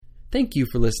Thank you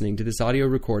for listening to this audio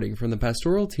recording from the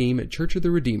pastoral team at Church of the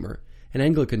Redeemer, an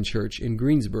Anglican church in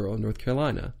Greensboro, North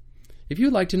Carolina. If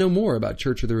you'd like to know more about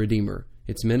Church of the Redeemer,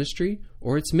 its ministry,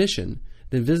 or its mission,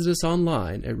 then visit us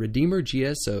online at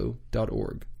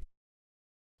redeemergso.org.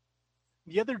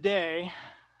 The other day,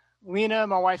 Lena,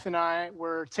 my wife, and I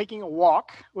were taking a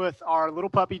walk with our little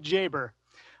puppy, Jaber.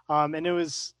 And it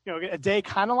was a day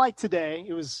kind of like today.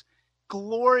 It was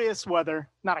glorious weather,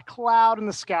 not a cloud in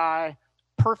the sky,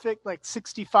 perfect, like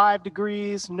 65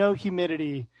 degrees, no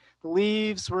humidity. The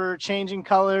leaves were changing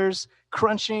colors,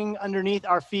 crunching underneath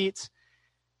our feet.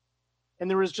 And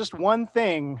there was just one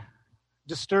thing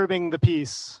disturbing the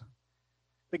peace.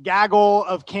 The gaggle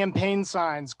of campaign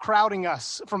signs crowding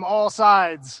us from all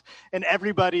sides in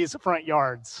everybody's front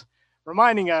yards,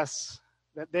 reminding us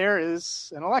that there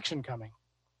is an election coming.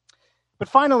 But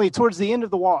finally, towards the end of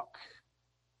the walk,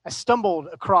 I stumbled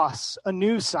across a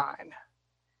new sign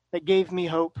that gave me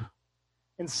hope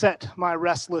and set my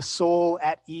restless soul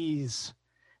at ease.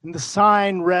 And the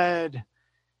sign read,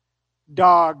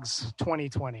 Dogs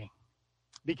 2020,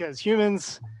 because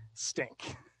humans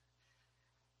stink.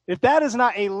 If that is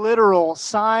not a literal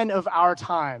sign of our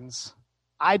times,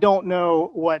 I don't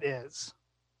know what is.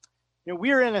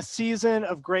 We are in a season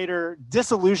of greater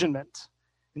disillusionment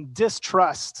and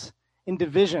distrust and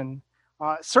division,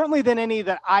 certainly than any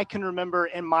that I can remember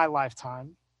in my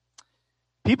lifetime.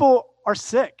 People are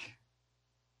sick,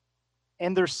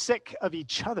 and they're sick of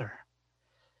each other.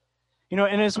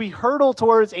 And as we hurtle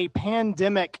towards a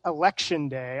pandemic election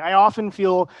day, I often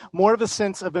feel more of a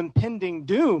sense of impending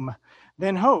doom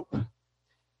than hope.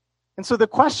 And so the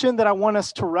question that I want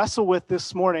us to wrestle with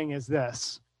this morning is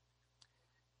this: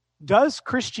 does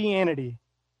Christianity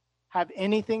have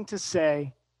anything to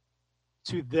say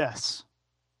to this?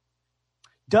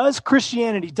 Does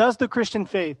the Christian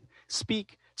faith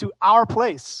speak to our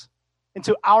place,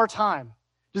 into our time?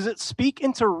 Does it speak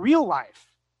into real life?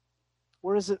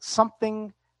 Or is it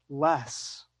something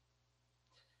less?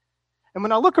 And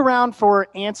when I look around for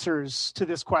answers to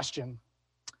this question,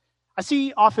 I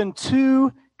see often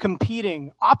two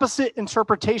competing, opposite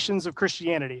interpretations of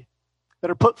Christianity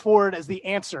that are put forward as the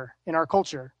answer in our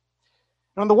culture.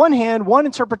 And on the one hand, one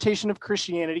interpretation of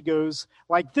Christianity goes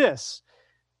like this: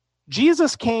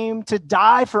 Jesus came to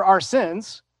die for our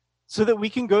sins so that we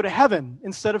can go to heaven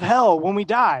instead of hell when we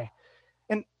die.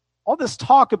 And all this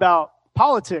talk about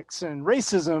politics and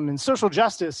racism and social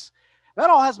justice, that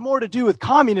all has more to do with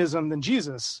communism than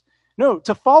Jesus. No,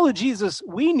 to follow Jesus,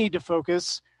 we need to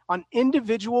focus on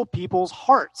individual people's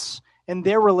hearts and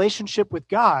their relationship with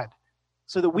God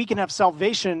so that we can have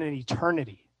salvation in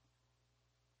eternity.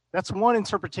 That's one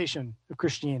interpretation of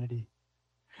Christianity.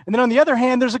 And then on the other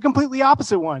hand, there's a completely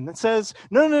opposite one that says,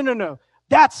 no.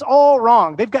 That's all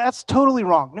wrong. That's totally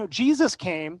wrong. No, Jesus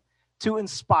came to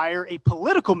inspire a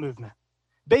political movement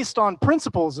based on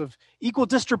principles of equal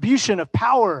distribution of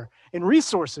power and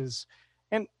resources.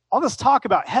 And all this talk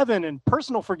about heaven and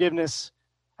personal forgiveness,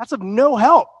 that's of no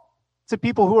help to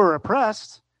people who are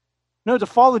oppressed. No, to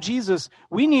follow Jesus,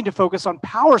 we need to focus on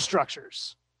power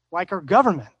structures like our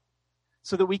government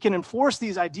so that we can enforce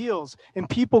these ideals and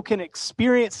people can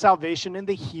experience salvation in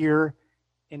the here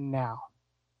and now.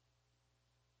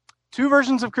 Two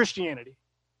versions of Christianity,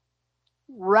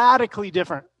 radically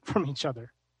different from each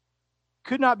other.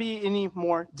 Could not be any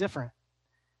more different.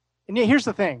 And yet here's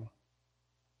the thing.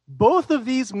 Both of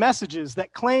these messages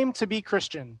that claim to be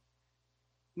Christian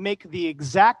make the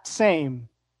exact same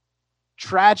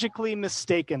tragically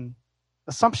mistaken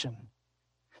assumption.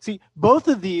 See, both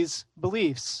of these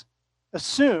beliefs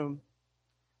assume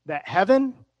that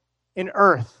heaven and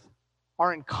earth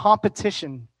are in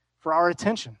competition for our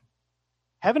attention.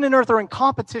 Heaven and earth are in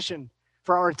competition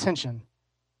for our attention,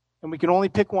 and we can only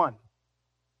pick one.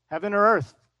 Heaven or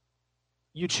earth,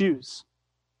 you choose.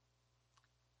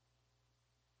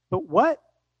 But what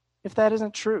if that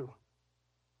isn't true?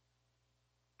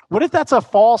 What if that's a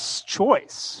false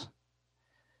choice?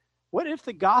 What if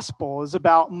the gospel is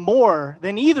about more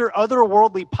than either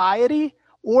otherworldly piety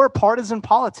or partisan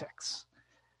politics?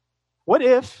 What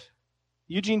if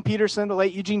the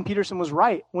late Eugene Peterson was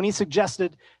right when he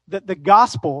suggested that the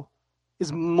gospel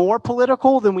is more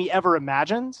political than we ever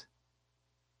imagined,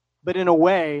 but in a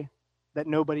way that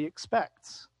nobody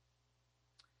expects?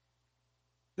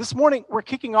 This morning, we're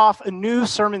kicking off a new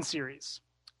sermon series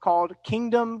called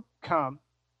Kingdom Come.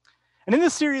 And in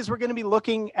this series, we're going to be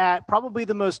looking at probably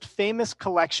the most famous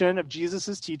collection of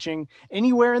Jesus' teaching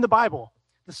anywhere in the Bible,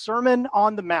 the Sermon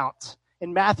on the Mount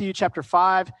in Matthew chapter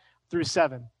 5 through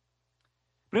 7.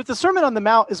 But if the Sermon on the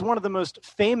Mount is one of the most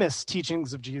famous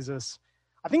teachings of Jesus,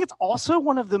 I think it's also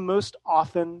one of the most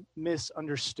often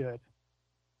misunderstood.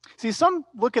 See, some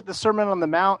look at the Sermon on the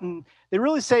Mount and they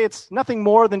really say it's nothing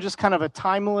more than just kind of a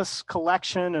timeless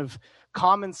collection of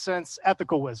common sense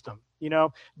ethical wisdom.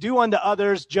 Do unto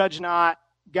others, judge not,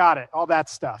 got it, all that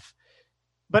stuff.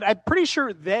 But I'm pretty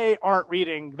sure they aren't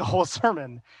reading the whole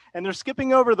sermon, and they're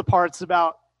skipping over the parts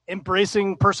about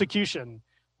embracing persecution,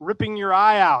 ripping your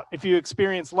eye out if you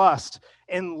experience lust,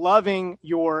 and loving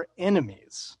your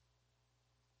enemies.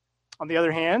 On the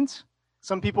other hand,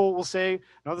 some people will say,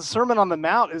 no, the Sermon on the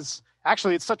Mount is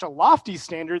actually, it's such a lofty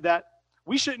standard that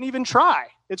we shouldn't even try.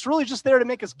 It's really just there to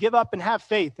make us give up and have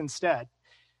faith instead.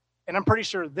 And I'm pretty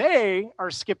sure they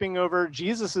are skipping over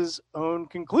Jesus' own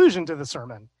conclusion to the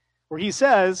sermon, where he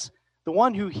says, the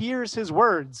one who hears his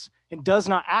words and does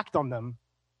not act on them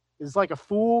is like a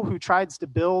fool who tries to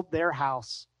build their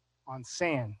house on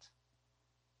sand.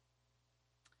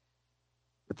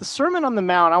 But the Sermon on the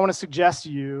Mount, I want to suggest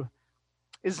to you,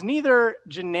 is neither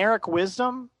generic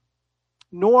wisdom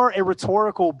nor a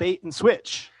rhetorical bait and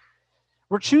switch.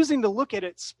 We're choosing to look at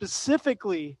it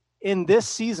specifically in this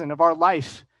season of our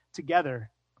life together,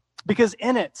 because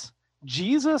in it,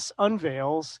 Jesus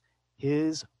unveils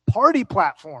his party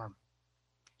platform.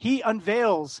 He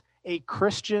unveils a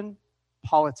Christian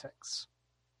politics.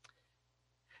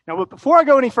 Now, but before I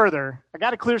go any further, I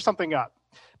got to clear something up,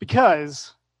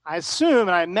 because I assume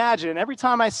and I imagine every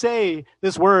time I say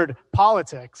this word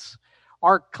politics,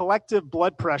 our collective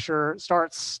blood pressure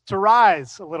starts to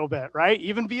rise a little bit, right?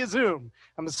 Even via Zoom.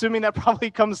 I'm assuming that probably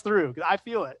comes through. I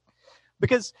feel it.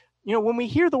 Because, when we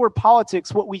hear the word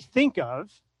politics, what we think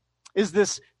of is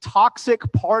this toxic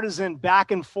partisan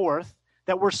back and forth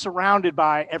that we're surrounded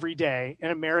by every day in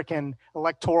American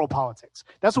electoral politics.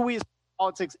 That's what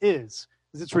politics is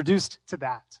it's reduced to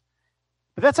that.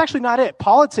 But that's actually not it.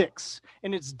 Politics,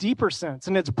 in its deeper sense,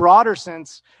 in its broader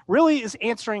sense, really is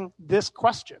answering this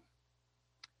question.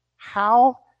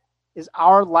 How is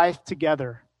our life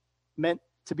together meant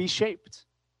to be shaped?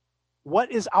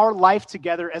 What is our life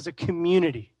together as a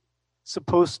community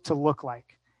supposed to look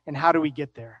like? And how do we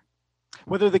get there?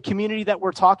 Whether the community that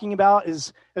we're talking about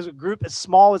is as a group as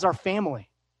small as our family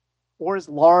or as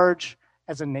large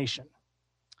as a nation.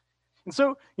 And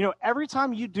so, every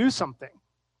time you do something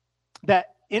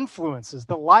that influences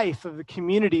the life of the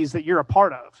communities that you're a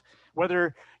part of,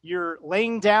 whether you're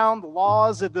laying down the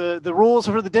laws of the rules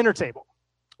for the dinner table,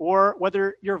 or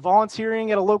whether you're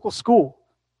volunteering at a local school,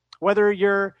 whether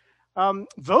you're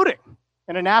voting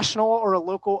in a national or a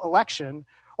local election,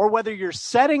 or whether you're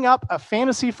setting up a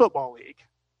fantasy football league,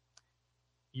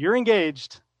 you're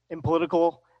engaged in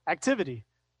political activity.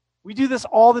 We do this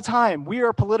all the time. We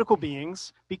are political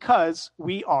beings because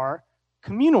we are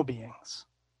communal beings,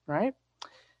 right?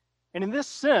 And in this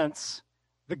sense,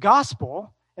 the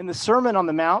gospel and the Sermon on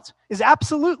the Mount is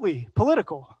absolutely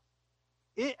political.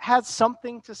 It has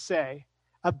something to say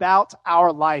about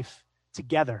our life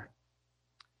together.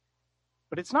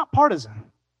 But it's not partisan,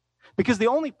 because the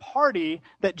only party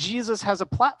that Jesus has a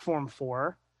platform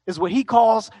for is what he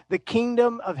calls the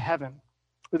kingdom of heaven,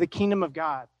 or the kingdom of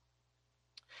God.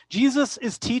 Jesus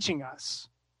is teaching us,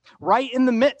 right in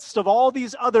the midst of all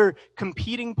these other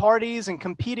competing parties and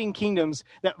competing kingdoms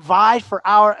that vie for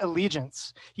our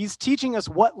allegiance, he's teaching us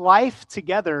what life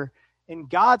together in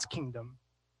God's kingdom,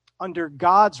 under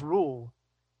God's rule,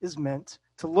 is meant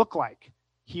to look like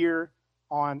here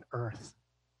on earth.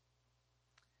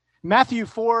 Matthew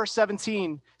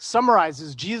 4:17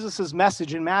 summarizes Jesus'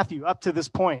 message in Matthew up to this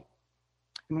point.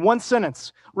 In one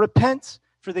sentence, repent,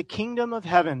 for the kingdom of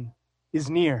heaven is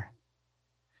near.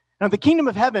 Now, the kingdom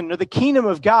of heaven, or the kingdom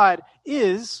of God,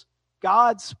 is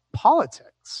God's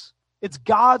politics. It's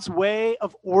God's way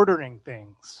of ordering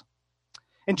things.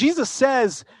 And Jesus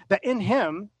says that in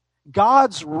him,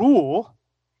 God's rule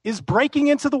is breaking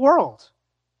into the world.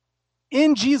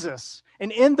 In Jesus,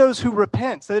 and in those who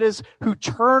repent, that is, who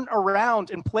turn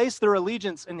around and place their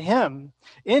allegiance in him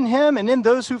and in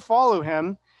those who follow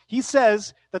him, he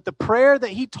says that the prayer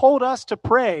that he told us to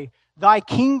pray, thy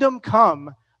kingdom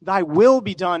come, thy will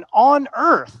be done on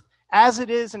earth as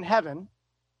it is in heaven,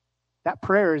 that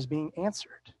prayer is being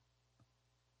answered.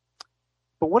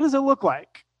 But what does it look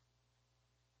like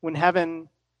when heaven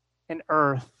and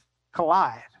earth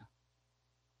collide?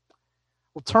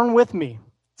 Well, turn with me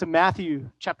to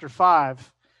Matthew chapter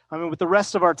 5. With the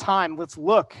rest of our time, let's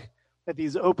look at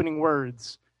these opening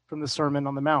words from the Sermon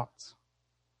on the Mount.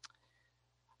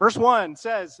 Verse 1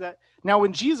 says that, now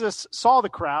when Jesus saw the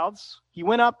crowds, he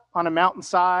went up on a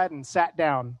mountainside and sat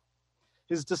down.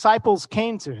 His disciples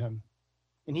came to him,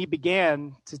 and he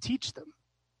began to teach them.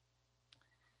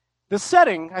 The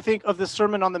setting, I think, of the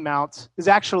Sermon on the Mount is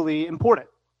actually important.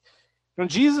 When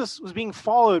Jesus was being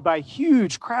followed by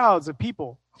huge crowds of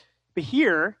people, But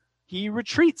here, he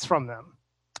retreats from them,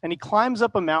 and he climbs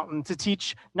up a mountain to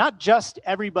teach not just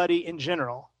everybody in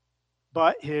general,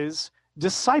 but his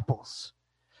disciples.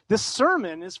 This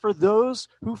sermon is for those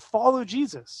who follow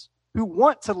Jesus, who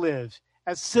want to live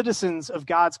as citizens of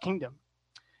God's kingdom.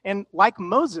 And like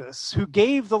Moses, who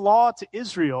gave the law to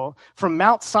Israel from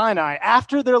Mount Sinai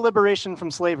after their liberation from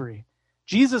slavery,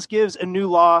 Jesus gives a new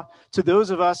law to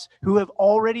those of us who have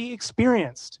already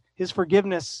experienced his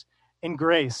forgiveness and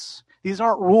grace. These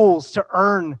aren't rules to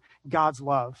earn God's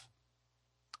love.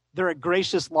 They're a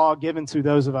gracious law given to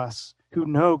those of us who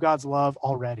know God's love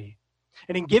already.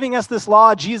 And in giving us this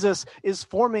law, Jesus is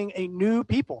forming a new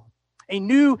people, a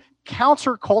new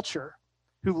counterculture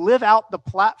who live out the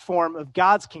platform of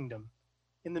God's kingdom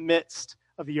in the midst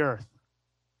of the earth.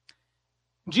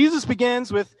 Jesus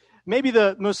begins with maybe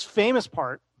the most famous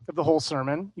part of the whole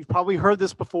sermon. You've probably heard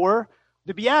this before,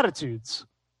 the Beatitudes,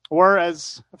 or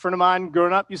as a friend of mine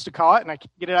growing up used to call it, and I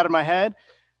can't get it out of my head,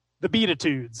 the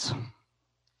Beatitudes.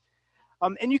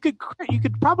 And you could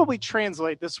probably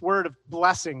translate this word of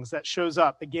blessings that shows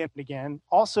up again and again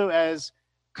also as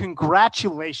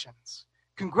congratulations.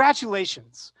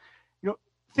 Congratulations.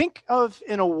 Think of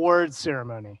an award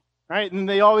ceremony, right? And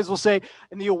they always will say,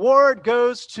 and the award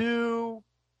goes to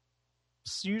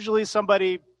usually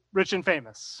somebody rich and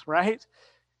famous, right?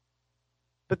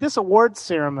 But this award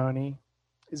ceremony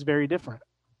is very different.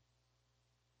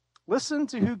 Listen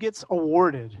to who gets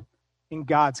awarded in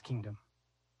God's kingdom.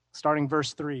 Starting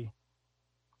verse 3.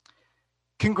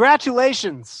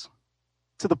 Congratulations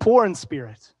to the poor in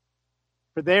spirit,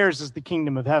 for theirs is the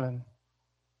kingdom of heaven.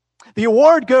 The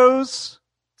award goes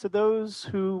to those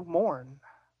who mourn,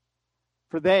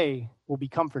 for they will be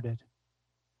comforted.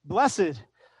 Blessed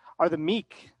are the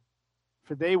meek,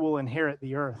 for they will inherit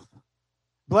the earth.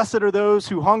 Blessed are those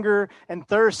who hunger and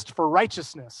thirst for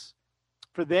righteousness,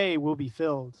 for they will be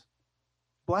filled.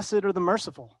 Blessed are the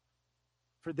merciful,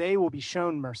 for they will be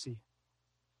shown mercy.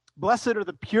 Blessed are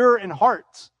the pure in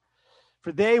heart,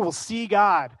 for they will see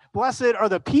God. Blessed are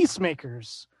the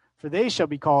peacemakers, for they shall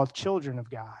be called children of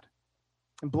God.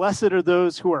 And blessed are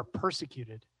those who are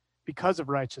persecuted because of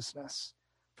righteousness,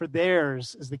 for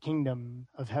theirs is the kingdom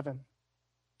of heaven.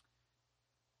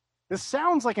 This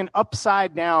sounds like an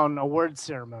upside-down award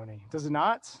ceremony, does it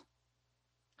not?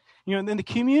 In the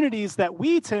communities that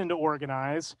we tend to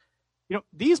organize,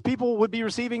 these people would be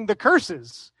receiving the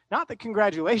curses, not the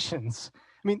congratulations.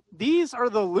 These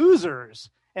are the losers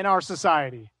in our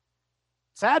society.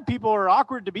 Sad people are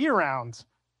awkward to be around.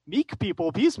 Meek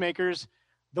people, peacemakers,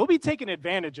 they'll be taken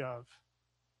advantage of.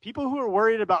 People who are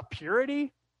worried about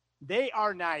purity, they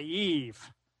are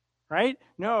naive, right?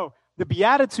 No, the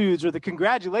Beatitudes or the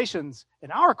congratulations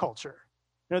in our culture,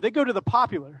 they go to the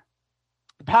popular,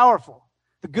 the powerful,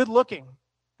 the good-looking,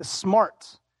 the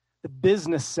smart, the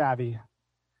business savvy,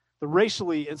 the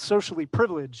racially and socially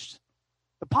privileged,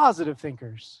 the positive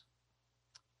thinkers.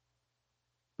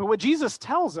 But what Jesus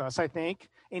tells us, I think,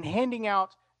 in handing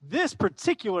out this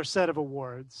particular set of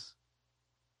awards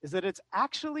is that it's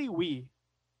actually we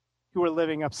who are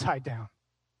living upside down.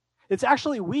 It's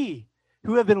actually we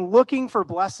who have been looking for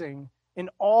blessing in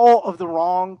all of the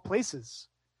wrong places.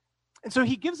 And so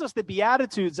he gives us the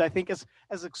Beatitudes, I think, as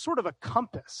a sort of a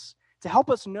compass to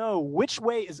help us know which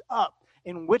way is up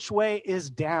and which way is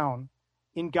down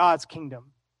in God's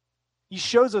kingdom. He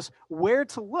shows us where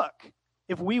to look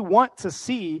if we want to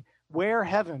see where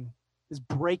heaven is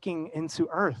breaking into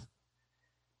earth.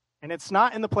 And it's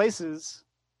not in the places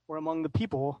or among the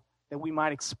people that we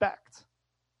might expect.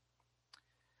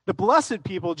 The blessed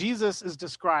people Jesus is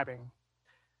describing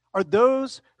are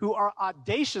those who are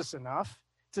audacious enough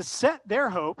to set their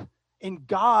hope in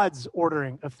God's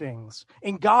ordering of things,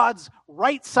 in God's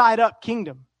right side up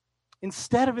kingdom,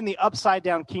 instead of in the upside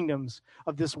down kingdoms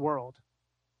of this world.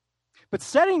 But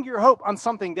setting your hope on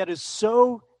something that is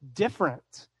so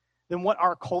different than what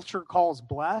our culture calls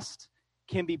blessed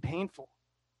can be painful.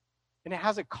 And it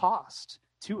has a cost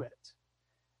to it.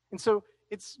 And so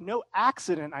it's no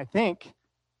accident, I think,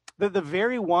 that the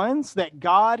very ones that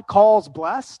God calls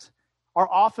blessed are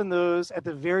often those at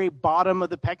the very bottom of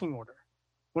the pecking order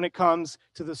when it comes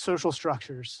to the social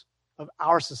structures of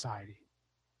our society.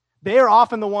 They are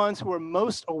often the ones who are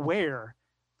most aware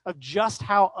of just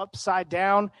how upside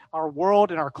down our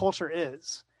world and our culture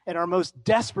is, and are most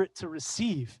desperate to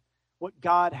receive what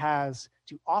God has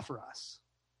to offer us.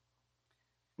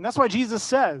 And that's why Jesus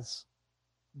says,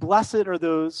 blessed are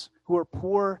those who are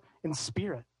poor in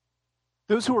spirit,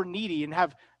 those who are needy and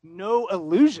have no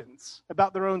illusions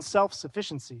about their own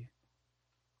self-sufficiency.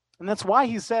 And that's why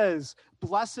he says,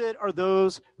 blessed are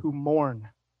those who mourn,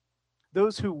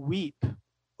 those who weep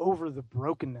over the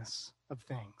brokenness of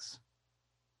things.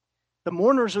 The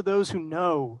mourners are those who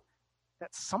know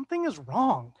that something is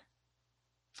wrong,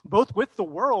 both with the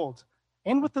world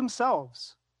and with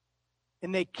themselves,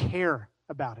 and they care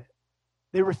about it.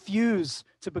 They refuse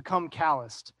to become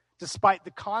calloused, despite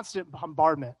the constant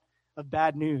bombardment of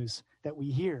bad news that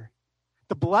we hear.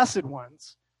 The blessed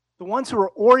ones, the ones who are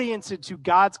oriented to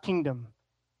God's kingdom,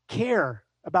 care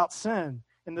about sin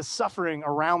and the suffering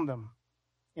around them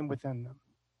and within them.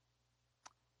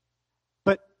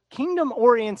 But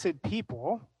kingdom-oriented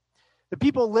people, the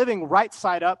people living right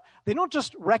side up, they don't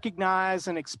just recognize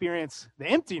and experience the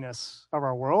emptiness of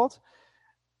our world.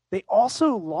 They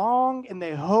also long and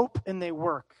they hope and they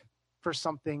work for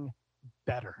something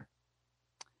better.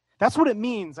 That's what it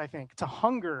means, I think, to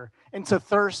hunger and to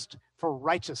thirst for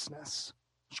righteousness,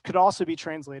 which could also be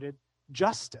translated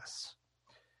justice.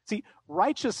 See,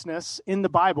 righteousness in the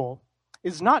Bible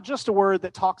is not just a word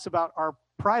that talks about our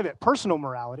private, personal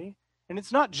morality, and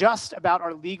it's not just about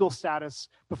our legal status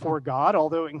before God,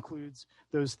 although it includes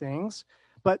those things,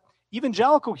 but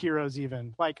evangelical heroes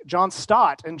even, like John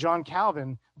Stott and John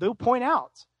Calvin, they'll point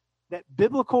out that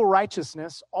biblical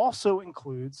righteousness also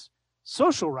includes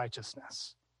social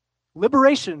righteousness,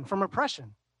 liberation from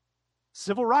oppression,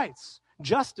 civil rights,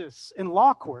 justice in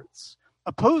law courts,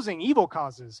 opposing evil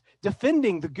causes,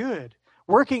 defending the good,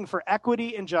 working for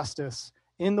equity and justice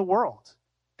in the world.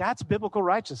 That's biblical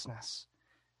righteousness.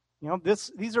 You know,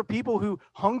 these are people who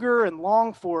hunger and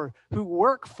long for, who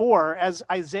work for, as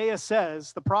Isaiah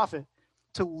says, the prophet,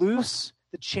 to loose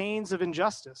the chains of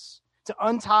injustice, to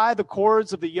untie the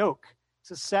cords of the yoke,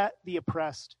 to set the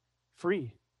oppressed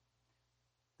free.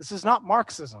 This is not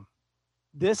Marxism.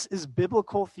 This is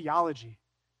biblical theology.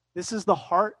 This is the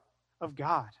heart of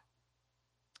God.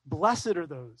 Blessed are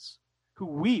those who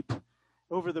weep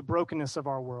over the brokenness of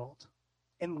our world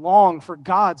and long for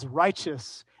God's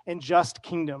righteous and just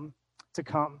kingdom to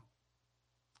come.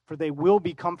 For they will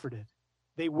be comforted.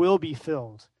 They will be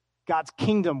filled. God's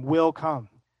kingdom will come,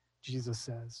 Jesus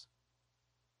says.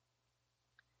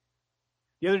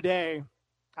 The other day,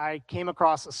 I came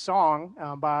across a song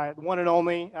by the one and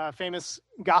only famous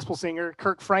gospel singer,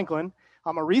 Kirk Franklin,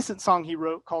 a recent song he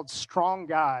wrote called Strong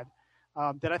God,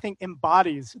 that I think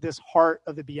embodies this heart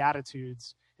of the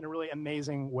Beatitudes in a really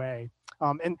amazing way.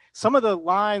 And some of the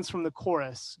lines from the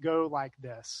chorus go like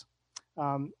this.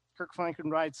 Kirk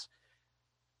Franklin writes,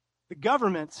 "The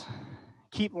government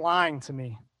keep lying to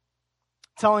me,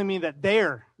 telling me that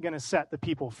they're going to set the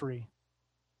people free.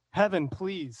 Heaven,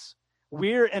 please,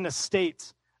 we're in a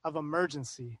state of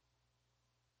emergency.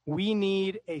 We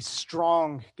need a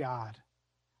strong God.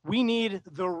 We need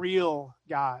the real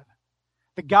God,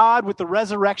 the God with the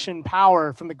resurrection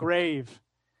power from the grave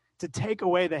to take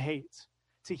away the hate,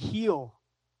 to heal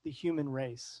the human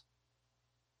race."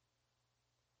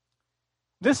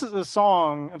 This is a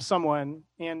song of someone,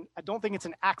 and I don't think it's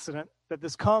an accident that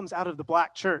this comes out of the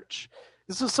Black church.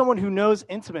 This is someone who knows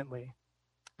intimately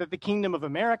that the kingdom of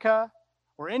America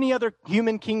or any other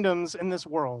human kingdoms in this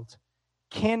world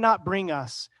cannot bring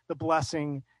us the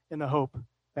blessing and the hope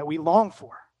that we long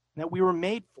for, that we were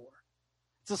made for.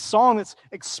 It's a song that's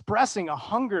expressing a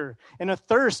hunger and a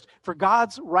thirst for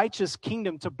God's righteous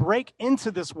kingdom to break into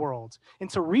this world and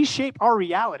to reshape our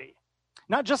reality,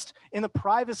 not just in the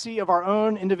privacy of our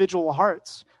own individual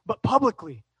hearts, but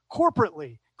publicly,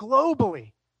 corporately,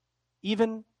 globally,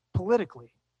 even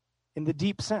politically, in the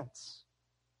deep sense.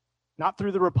 Not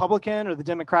through the Republican or the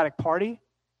Democratic Party,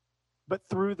 but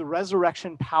through the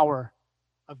resurrection power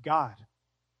of God.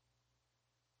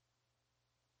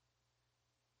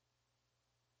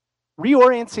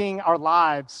 Reorienting our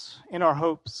lives and our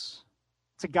hopes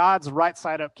to God's right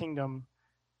side up kingdom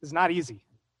is not easy.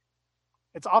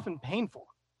 It's often painful.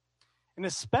 And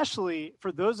especially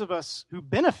for those of us who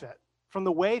benefit from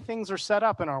the way things are set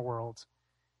up in our world,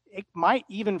 it might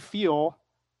even feel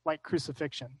like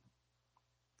crucifixion.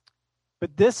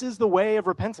 But this is the way of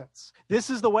repentance. This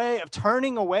is the way of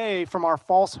turning away from our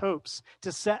false hopes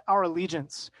to set our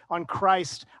allegiance on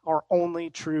Christ, our only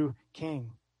true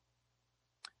King.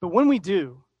 But when we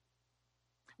do,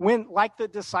 when, like the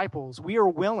disciples, we are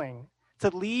willing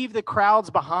to leave the crowds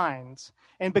behind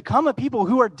and become a people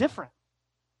who are different,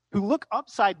 who look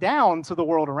upside down to the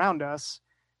world around us,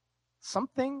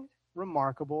 something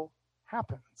remarkable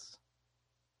happens.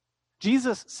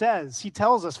 Jesus says, he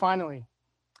tells us finally,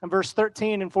 in verse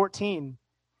 13 and 14,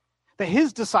 that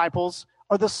his disciples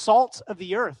are the salt of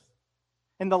the earth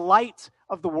and the light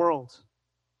of the world.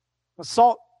 The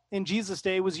salt in Jesus'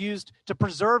 day was used to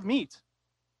preserve meat.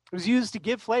 It was used to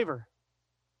give flavor.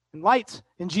 And light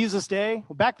in Jesus' day,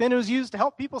 well, back then it was used to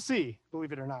help people see,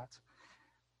 believe it or not.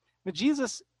 But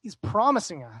Jesus is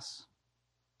promising us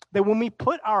that when we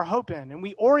put our hope in and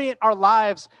we orient our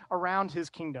lives around his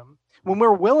kingdom, when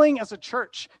we're willing as a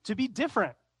church to be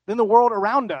different than the world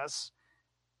around us,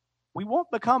 we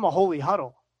won't become a holy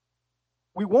huddle.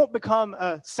 We won't become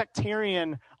a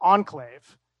sectarian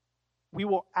enclave. We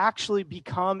will actually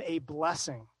become a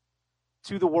blessing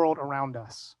to the world around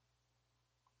us.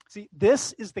 See,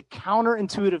 this is the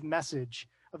counterintuitive message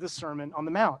of the Sermon on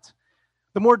the Mount.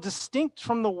 The more distinct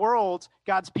from the world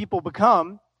God's people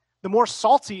become, the more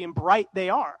salty and bright they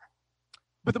are.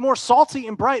 But the more salty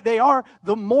and bright they are,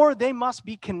 the more they must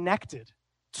be connected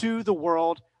to the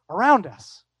world around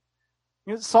us.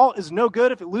 You know, salt is no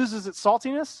good if it loses its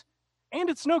saltiness, and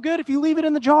it's no good if you leave it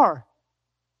in the jar.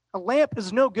 A lamp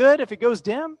is no good if it goes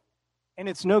dim, and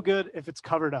it's no good if it's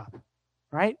covered up,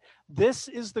 right? This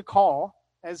is the call,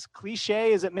 as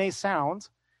cliche as it may sound,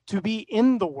 to be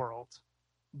in the world,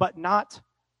 but not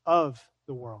of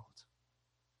the world.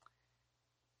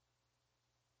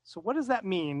 So what does that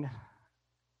mean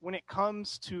when it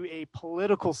comes to a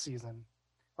political season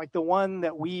like the one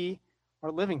that we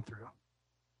are living through?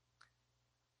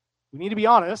 We need to be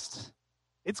honest,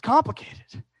 it's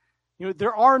complicated. You know,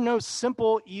 there are no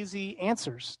simple, easy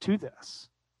answers to this.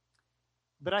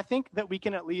 But I think that we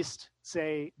can at least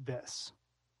say this.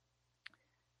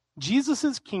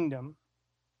 Jesus' kingdom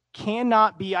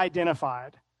cannot be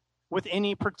identified with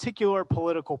any particular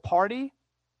political party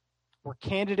or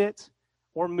candidate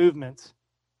or movement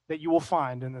that you will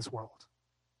find in this world.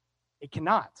 It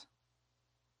cannot.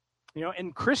 You know,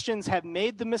 and Christians have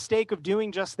made the mistake of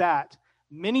doing just that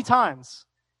many times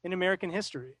in American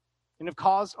history and have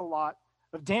caused a lot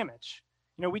of damage.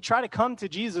 You know, we try to come to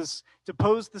Jesus to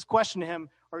pose this question to him: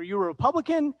 are you a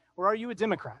Republican or are you a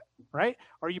Democrat, right?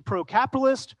 Are you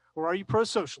pro-capitalist or are you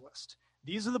pro-socialist?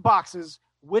 These are the boxes.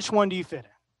 Which one do you fit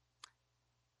in?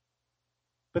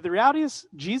 But the reality is,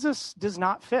 Jesus does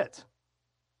not fit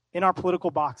in our political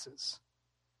boxes.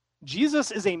 Jesus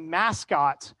is a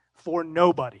mascot for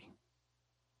nobody.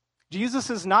 Jesus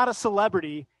is not a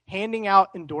celebrity handing out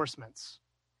endorsements.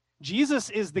 Jesus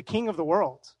is the king of the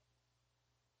world.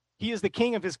 He is the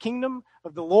king of his kingdom,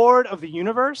 of the Lord of the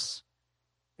universe.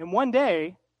 And one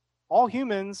day, all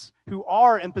humans who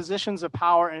are in positions of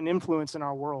power and influence in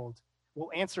our world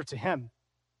will answer to him,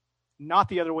 not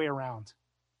the other way around.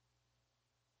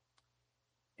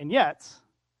 And yet,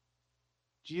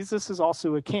 Jesus is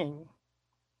also a king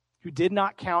who did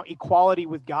not count equality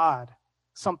with God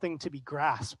something to be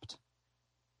grasped,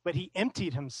 but he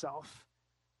emptied himself,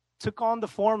 took on the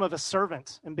form of a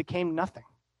servant, and became nothing.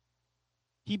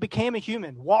 He became a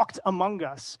human, walked among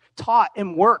us, taught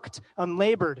and worked and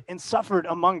labored and suffered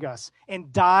among us,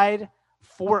 and died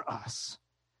for us.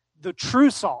 The true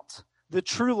salt, the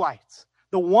true light,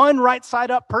 the one right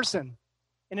side up person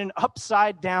in an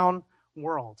upside down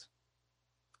world.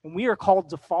 And we are called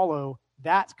to follow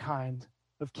that kind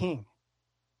of king.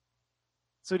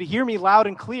 So to hear me loud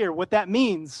and clear, what that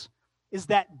means is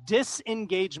that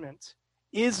disengagement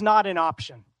is not an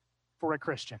option for a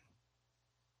Christian.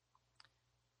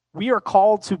 We are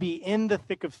called to be in the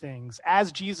thick of things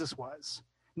as Jesus was,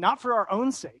 not for our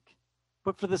own sake,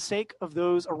 but for the sake of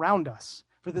those around us,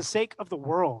 for the sake of the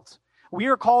world. We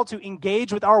are called to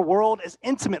engage with our world as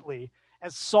intimately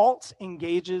as salt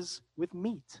engages with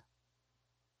meat.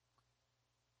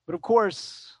 But of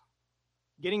course,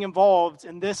 getting involved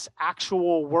in this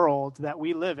actual world that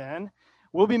we live in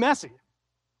will be messy.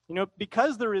 You know,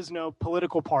 because there is no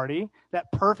political party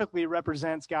that perfectly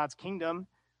represents God's kingdom,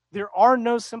 there are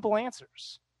no simple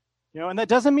answers. You know, and that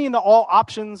doesn't mean that all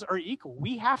options are equal.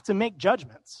 We have to make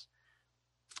judgments.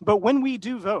 But when we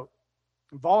do vote,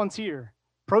 volunteer,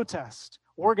 protest,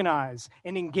 organize,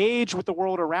 and engage with the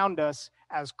world around us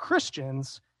as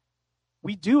Christians,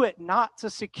 we do it not to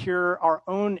secure our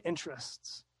own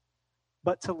interests,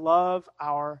 but to love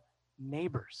our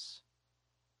neighbors.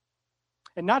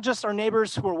 And not just our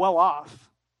neighbors who are well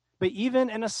off, but even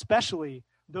and especially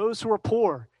those who are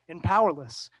poor and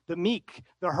powerless, the meek,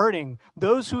 the hurting,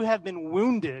 those who have been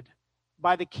wounded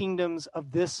by the kingdoms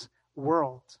of this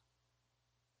world.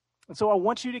 And so I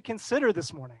want you to consider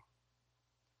this morning,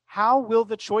 how will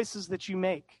the choices that you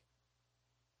make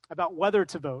about whether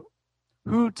to vote,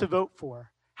 who to vote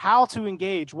for, how to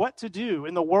engage, what to do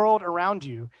in the world around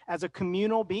you as a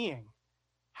communal being,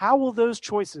 how will those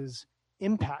choices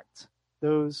impact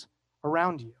those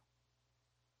around you?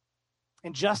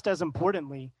 And just as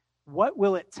importantly, what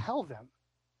will it tell them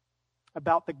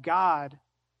about the God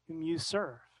whom you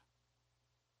serve?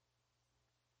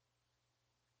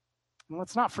 And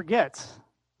let's not forget,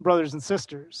 brothers and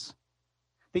sisters,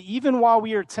 that even while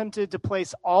we are tempted to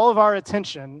place all of our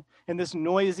attention in this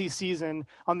noisy season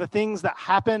on the things that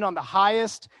happen on the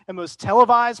highest and most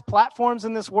televised platforms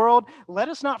in this world, let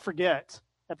us not forget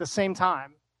at the same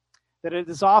time that it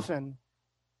is often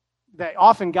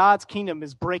God's kingdom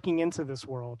is breaking into this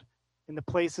world in the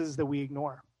places that we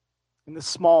ignore, in the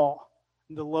small,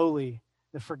 in the lowly,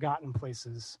 the forgotten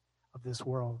places of this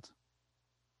world.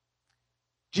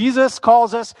 Jesus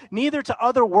calls us neither to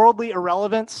otherworldly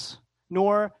irrelevance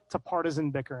nor to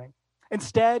partisan bickering.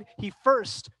 Instead, he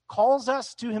first calls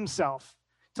us to himself,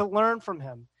 to learn from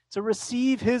him, to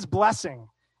receive his blessing,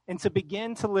 and to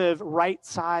begin to live right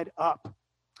side up.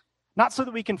 Not so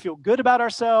that we can feel good about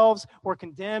ourselves or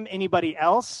condemn anybody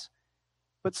else,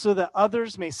 but so that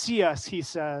others may see us, he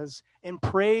says, and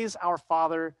praise our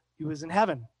Father who is in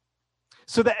heaven.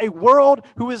 So that a world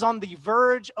who is on the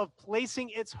verge of placing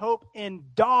its hope in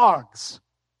dogs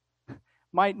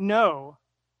might know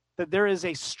that there is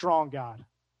a strong God.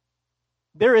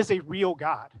 There is a real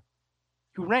God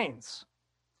who reigns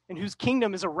and whose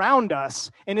kingdom is around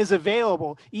us and is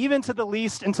available even to the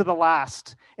least and to the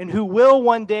last, and who will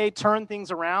one day turn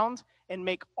things around and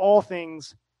make all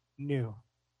things new.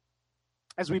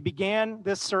 As we began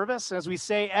this service, as we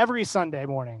say every Sunday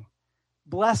morning,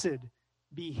 blessed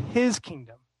be his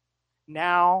kingdom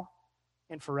now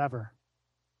and forever.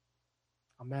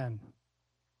 Amen.